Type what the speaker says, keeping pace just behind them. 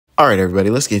All right, everybody,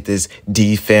 let's get this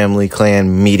D family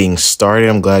clan meeting started.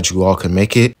 I'm glad you all can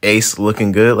make it. Ace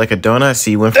looking good like a donut. I see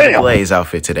you went for the Blaze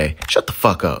outfit today. Shut the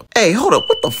fuck up. Hey, hold up.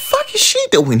 What the fuck is she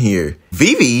doing here?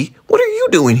 Vivi, what are you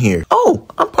doing here? Oh,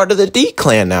 I'm part of the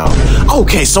D-Clan now.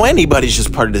 Okay, so anybody's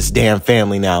just part of this damn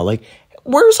family now. Like,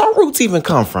 where's our roots even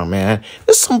come from, man?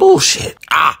 This is some bullshit.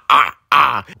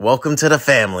 Welcome to the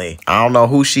family. I don't know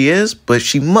who she is, but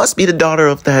she must be the daughter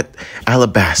of that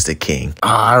Alabaster King.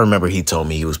 I remember he told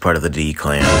me he was part of the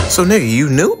D-Clan. So, nigga, you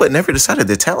knew but never decided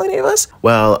to tell any of us?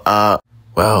 Well,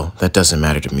 that doesn't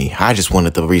matter to me. I just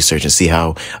wanted to research and see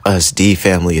how us D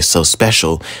family is so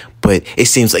special. But it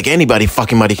seems like anybody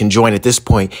fucking buddy can join at this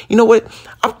point. You know what?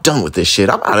 I'm done with this shit.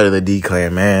 I'm out of the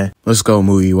D-Clan, man. Let's go,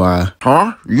 Mugiwara.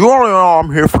 Huh? You already know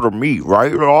I'm here for the meat,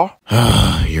 right, y'all?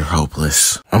 You're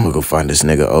hopeless. I'm gonna go find this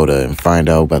nigga Oda and find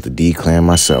out about the D-Clan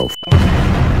myself.